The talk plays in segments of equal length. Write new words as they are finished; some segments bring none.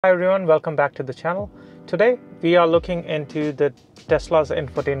Hi everyone, welcome back to the channel. Today we are looking into the Tesla's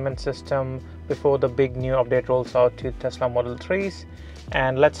infotainment system before the big new update rolls out to Tesla Model 3s,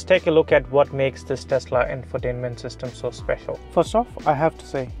 and let's take a look at what makes this Tesla infotainment system so special. First off, I have to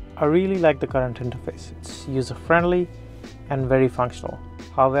say I really like the current interface. It's user-friendly and very functional.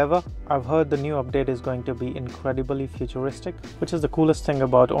 However, I've heard the new update is going to be incredibly futuristic, which is the coolest thing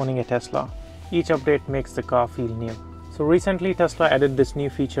about owning a Tesla. Each update makes the car feel new. So recently Tesla added this new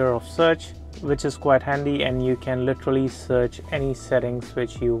feature of search, which is quite handy, and you can literally search any settings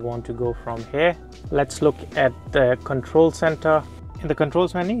which you want to go from here. Let's look at the control center. In the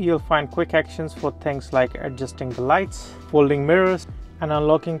controls menu, you'll find quick actions for things like adjusting the lights, folding mirrors, and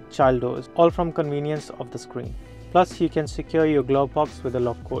unlocking child doors, all from convenience of the screen. Plus, you can secure your glove box with a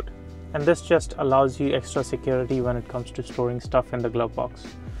lock code, and this just allows you extra security when it comes to storing stuff in the glove box.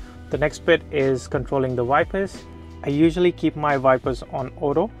 The next bit is controlling the wipers. I usually keep my wipers on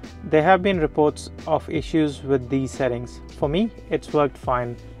auto. There have been reports of issues with these settings. For me, it's worked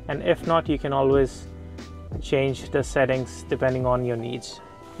fine, and if not, you can always change the settings depending on your needs.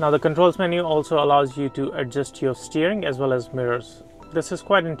 Now, the controls menu also allows you to adjust your steering as well as mirrors. This is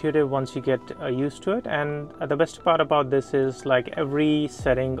quite intuitive once you get used to it, and the best part about this is like every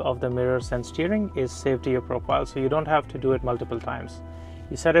setting of the mirrors and steering is saved to your profile, so you don't have to do it multiple times.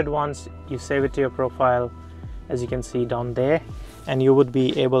 You set it once, you save it to your profile, as you can see down there, and you would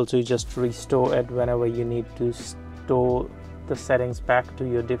be able to just restore it whenever you need to store the settings back to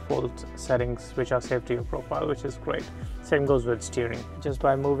your default settings which are saved to your profile, which is great. Same goes with steering. Just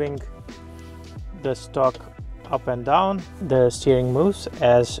by moving the stalk up and down, the steering moves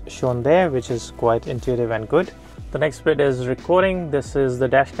as shown there, which is quite intuitive and good. The next bit is recording. This is the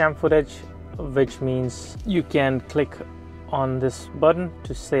dash cam footage, which means you can click on this button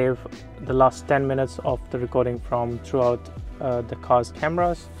to save the last 10 minutes of the recording from throughout the car's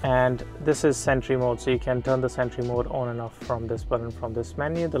cameras. And this is Sentry mode, so you can turn the Sentry mode on and off from this button from this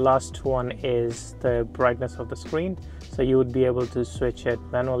menu. The last one is the brightness of the screen, so you would be able to switch it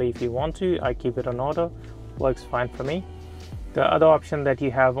manually if you want to. I keep it on auto, works fine for me. The other option that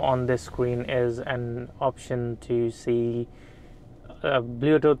you have on this screen is an option to see a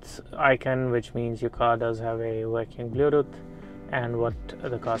Bluetooth icon, which means your car does have a working Bluetooth and what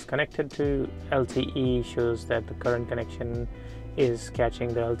the car is connected to. LTE shows that the current connection is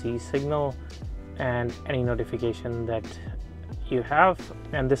catching the LTE signal and any notification that you have,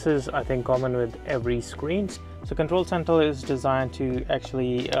 and this is, I think, common with every screen. So Control Center is designed to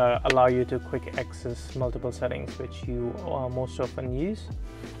actually allow you to quick access multiple settings which you most often use.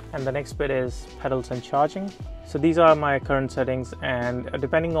 And the next bit is pedals and charging. So these are my current settings, and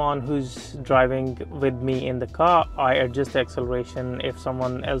depending on who's driving with me in the car, I adjust the acceleration. If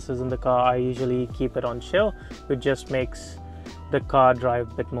someone else is in the car, I usually keep it on chill, which just makes the car drive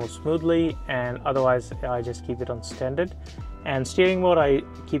a bit more smoothly, and otherwise I just keep it on standard. And steering mode, I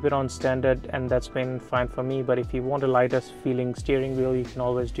keep it on standard, and that's been fine for me. But if you want a lighter feeling steering wheel, you can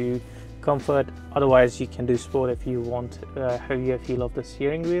always do comfort. Otherwise, you can do sport if you want a heavier feel of the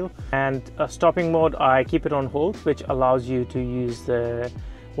steering wheel. And stopping mode, I keep it on hold, which allows you to use the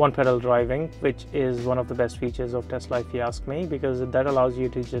one pedal driving, which is one of the best features of Tesla if you ask me, because that allows you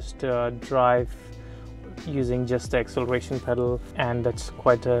to just drive using just the acceleration pedal, and that's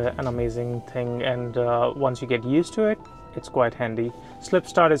quite an amazing thing. And once you get used to it, it's quite handy. Slip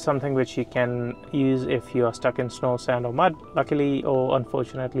start is something which you can use if you are stuck in snow, sand or mud. Luckily or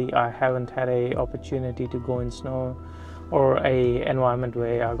unfortunately, I haven't had a opportunity to go in snow or a environment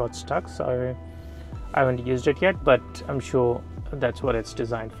where I got stuck, so I haven't used it yet, but I'm sure that's what it's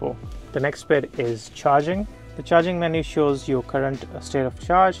designed for. The next bit is charging. The charging menu shows your current state of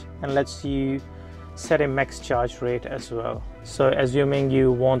charge and lets you set a max charge rate as well. So assuming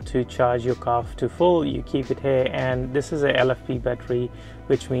you want to charge your car to full, you keep it here, and this is a LFP battery,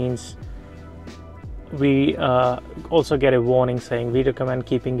 which means we also get a warning saying we recommend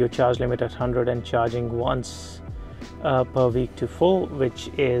keeping your charge limit at 100 and charging once per week to full, which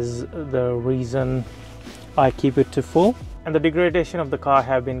is the reason I keep it to full. And the degradation of the car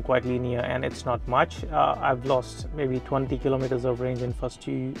have been quite linear, and it's not much. I've lost maybe 20 kilometers of range in first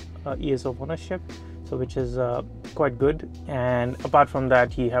 2 years of ownership, so which is quite good. And apart from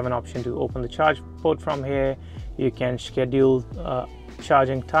that, you have an option to open the charge port from here. You can schedule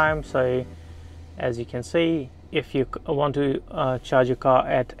charging time. So as you can see, if you want to charge your car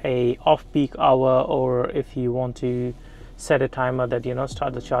at a off-peak hour, or if you want to set a timer that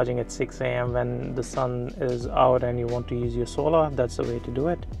start the charging at 6 a.m. when the sun is out and you want to use your solar, that's the way to do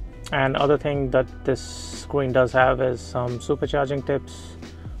it. And other thing that this screen does have is some supercharging tips,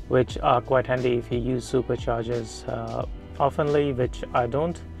 which are quite handy if you use superchargers oftenly, which I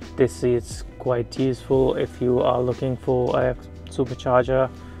don't. This is quite useful if you are looking for a supercharger.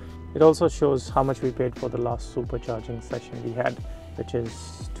 It also shows how much we paid for the last supercharging session we had, which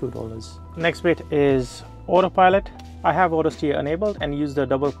is $2. Next bit is autopilot. I have auto steer enabled and use the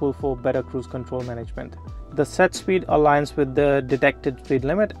double pull for better cruise control management. The set speed aligns with the detected speed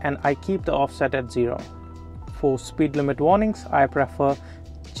limit and I keep the offset at 0. For speed limit warnings, I prefer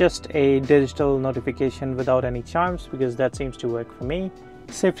just a digital notification without any chimes because that seems to work for me.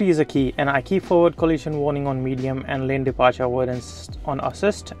 Safety is a key and I keep forward collision warning on medium and lane departure avoidance on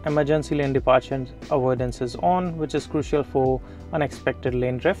assist. Emergency lane departure avoidance is on, which is crucial for unexpected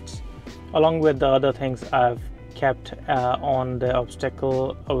lane drifts. Along with the other things I've kept on the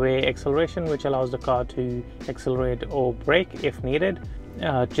obstacle away acceleration, which allows the car to accelerate or brake if needed,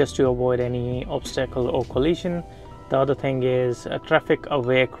 just to avoid any obstacle or collision. The other thing is a traffic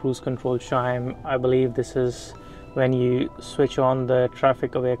aware cruise control chime. I believe this is when you switch on the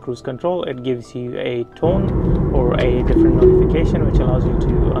traffic aware cruise control, it gives you a tone or a different notification which allows you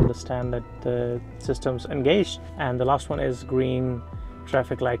to understand that the system's engaged. And the last one is green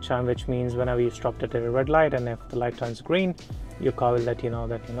traffic light chime, which means whenever you stopped at a red light and if the light turns green, your car will let you know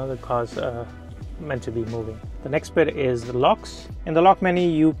that the car's meant to be moving. The next bit is the locks. In the lock menu,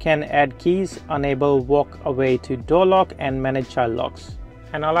 you can add keys, enable walk away to door lock and manage child locks.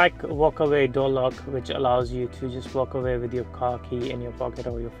 And I like walk away door lock, which allows you to just walk away with your car key in your pocket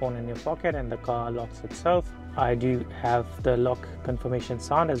or your phone in your pocket and the car locks itself. I do have the lock confirmation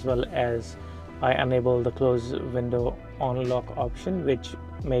sound, as well as I enable the close window on lock option, which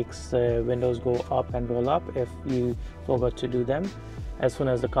makes the windows go up and roll up if you forgot to do them. As soon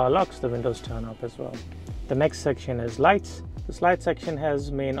as the car locks, the windows turn up as well. The next section is lights. This light section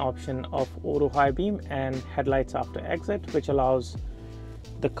has main option of auto high beam and headlights after exit, which allows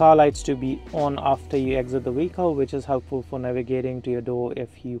the car lights to be on after you exit the vehicle, which is helpful for navigating to your door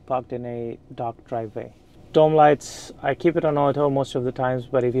if you parked in a dark driveway. Dome lights, I keep it on auto most of the times,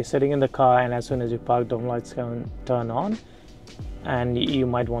 but if you're sitting in the car and as soon as you park, dome lights can turn on and you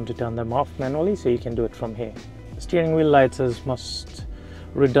might want to turn them off manually, so you can do it from here. Steering wheel lights is most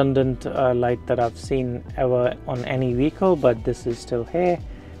redundant light that I've seen ever on any vehicle, but this is still here,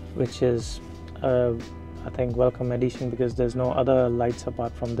 which is I think welcome addition because there's no other lights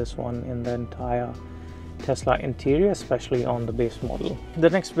apart from this one in the entire Tesla interior, especially on the base model. The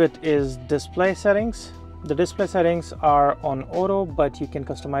next bit is display settings. The display settings are on auto, but you can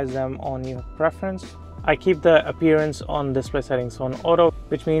customize them on your preference. I keep the appearance on display settings on auto,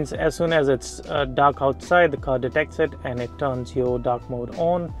 which means as soon as it's dark outside, the car detects it and it turns your dark mode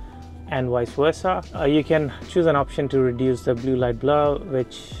on, and vice versa. You can choose an option to reduce the blue light blur,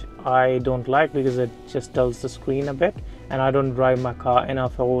 which I don't like because it just dulls the screen a bit, and I don't drive my car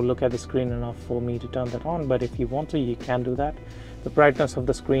enough or look at the screen enough for me to turn that on. But if you want to, you can do that. The brightness of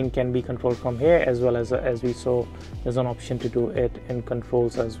the screen can be controlled from here, as well as we saw, there's an option to do it in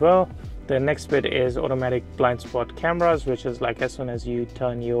controls as well. The next bit is automatic blind spot cameras, which is like as soon as you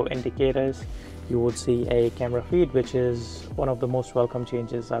turn your indicators, you would see a camera feed, which is one of the most welcome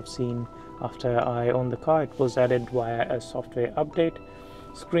changes I've seen after I owned the car. It was added via a software update.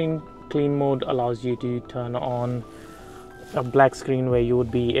 Screen clean mode allows you to turn on a black screen where you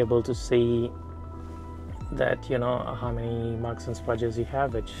would be able to see that how many marks and smudges you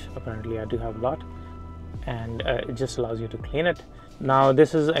have, which apparently I do have a lot, and it just allows you to clean it. Now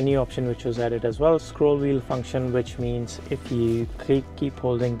this is a new option which was added as well, scroll wheel function, which means if you keep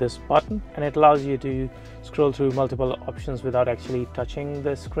holding this button, and it allows you to scroll through multiple options without actually touching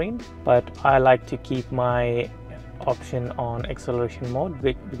the screen. But I like to keep my option on acceleration mode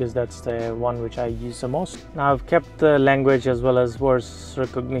because that's the one which I use the most. Now I've kept the language as well as voice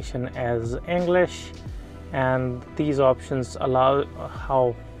recognition as English, and these options allow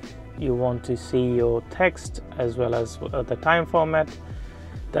how you want to see your text as well as the time format.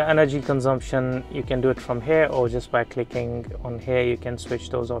 The energy consumption, you can do it from here, or just by clicking on here you can switch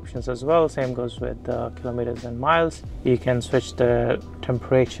those options as well. Same goes with kilometers and miles. You can switch the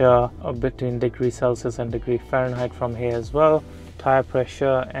temperature between degree Celsius and degree Fahrenheit from here as well. Tire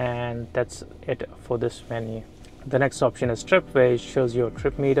pressure, and that's it for this menu. The next option is trip, where it shows your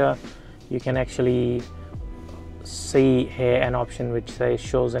trip meter. You can actually see here an option which says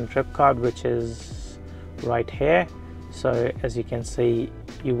shows in trip card, which is right here. So as you can see,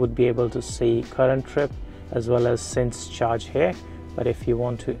 you would be able to see current trip as well as since charge here. But if you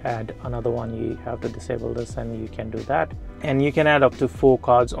want to add another one, you have to disable this, and you can do that. And you can add up to 4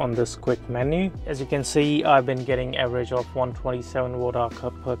 cards on this quick menu. As you can see, I've been getting average of 127 watt hour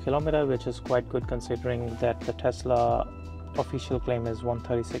per kilometer, which is quite good considering that the Tesla official claim is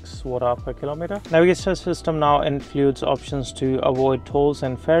 136 watt-hour per kilometer. Navigation system now includes options to avoid tolls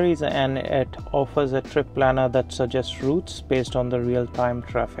and ferries, and it offers a trip planner that suggests routes based on the real-time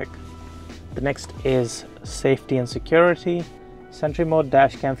traffic. The next is safety and security. Sentry mode,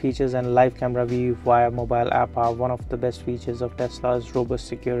 dash cam features, and live camera view via mobile app are one of the best features of Tesla's robust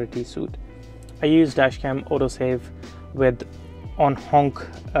security suite. I use dashcam autosave with on honk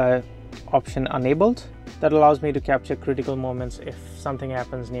option enabled. That allows me to capture critical moments. If something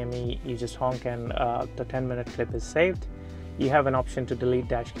happens near me, you just honk and the 10-minute clip is saved. You have an option to delete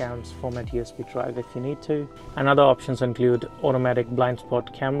dashcams, format USB drive if you need to. And other options include automatic blind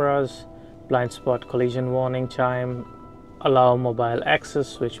spot cameras, blind spot collision warning chime, allow mobile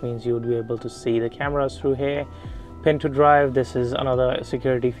access, which means you would be able to see the cameras through here. Pin to drive, this is another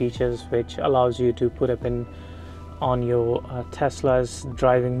security features which allows you to put a pin on your Tesla's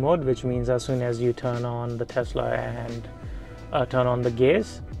driving mode, which means as soon as you turn on the Tesla and turn on the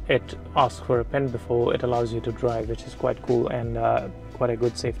gears, it asks for a pin before it allows you to drive, which is quite cool and quite a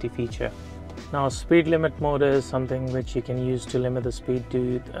good safety feature. Now, speed limit mode is something which you can use to limit the speed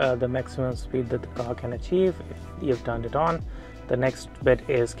to the maximum speed that the car can achieve if you've turned it on. The next bit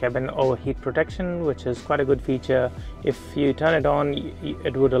is cabin overheat protection, which is quite a good feature. If you turn it on,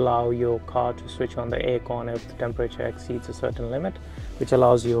 it would allow your car to switch on the aircon if the temperature exceeds a certain limit, which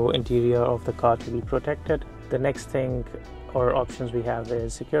allows your interior of the car to be protected. The next thing or options we have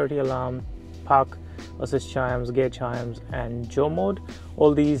is security alarm, park assist chimes, gear chimes, and Joe mode.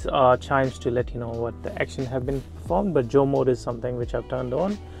 All these are chimes to let you know what the action have been performed, but Joe mode is something which I've turned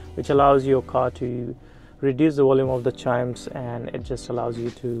on, which allows your car to reduce the volume of the chimes, and it just allows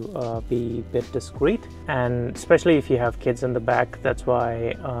you to be a bit discreet, and especially if you have kids in the back, that's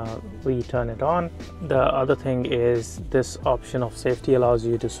why we turn it on. The other thing is this option of safety allows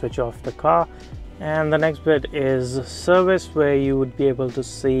you to switch off the car. And the next bit is service, where you would be able to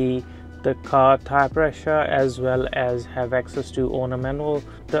see the car tire pressure as well as have access to owner manual.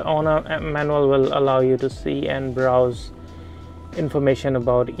 The owner manual will allow you to see and browse information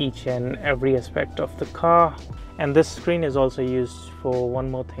about each and every aspect of the car. And this screen is also used for one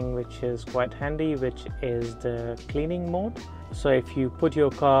more thing which is quite handy, which is the cleaning mode. So if you put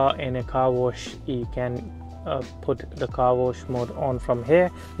your car in a car wash, you can put the car wash mode on from here,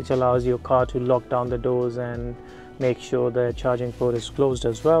 which allows your car to lock down the doors and make sure the charging port is closed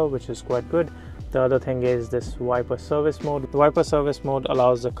as well, which is quite good. The other thing is this wiper service mode. The wiper service mode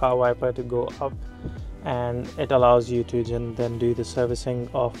allows the car wiper to go up, and it allows you to then do the servicing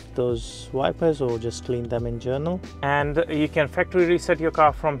of those wipers or just clean them in general. And you can factory reset your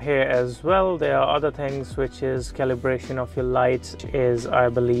car from here as well. There are other things, which is calibration of your lights, which is, I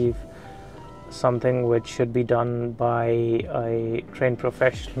believe, something which should be done by a trained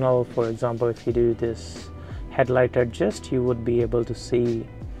professional. For example, if you do this headlight adjust, you would be able to see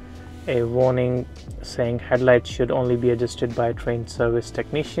a warning saying headlights should only be adjusted by a trained service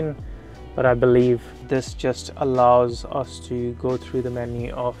technician. But I believe this just allows us to go through the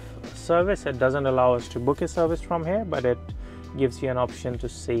menu of service. It doesn't allow us to book a service from here, but it gives you an option to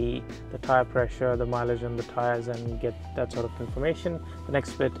see the tire pressure, the mileage on the tires, and get that sort of information. The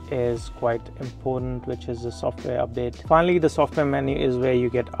next bit is quite important, which is the software update. Finally, the software menu is where you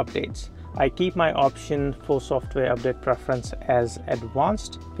get updates. I keep my option for software update preference as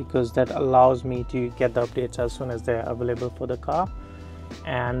advanced because that allows me to get the updates as soon as they're available for the car.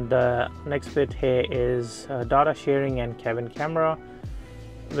 And the next bit here is data sharing and cabin camera,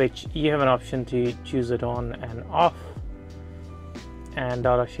 which you have an option to choose it on and off. And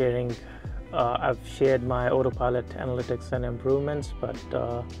data sharing, I've shared my autopilot analytics and improvements, but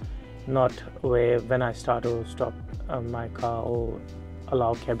not when I start or stop my car or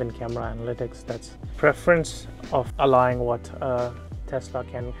allow cabin camera analytics. That's preference of allowing what Tesla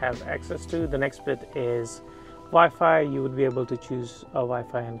can have access to. The next bit is Wi-Fi. You would be able to choose a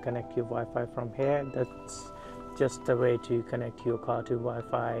Wi-Fi and connect your Wi-Fi from here. That's just the way to connect your car to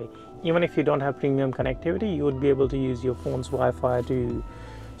Wi-Fi. Even if you don't have premium connectivity, you would be able to use your phone's Wi-Fi to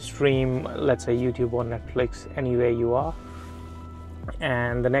stream, let's say, YouTube or Netflix anywhere you are.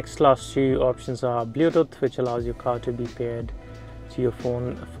 And the last two options are Bluetooth, which allows your car to be paired to your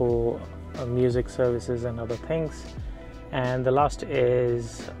phone for music services and other things. And the last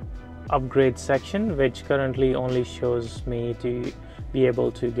is upgrade section, which currently only shows me to be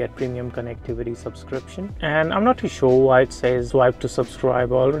able to get premium connectivity subscription. And I'm not too sure why it says swipe to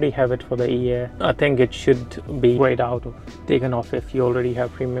subscribe. I already have it for the year. I think it should be grayed out or taken off if you already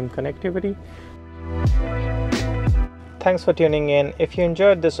have premium connectivity. Thanks for tuning in. If you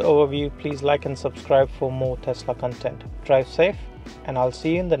enjoyed this overview, please like and subscribe for more Tesla content. Drive safe, and I'll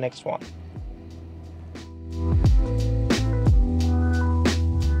see you in the next one.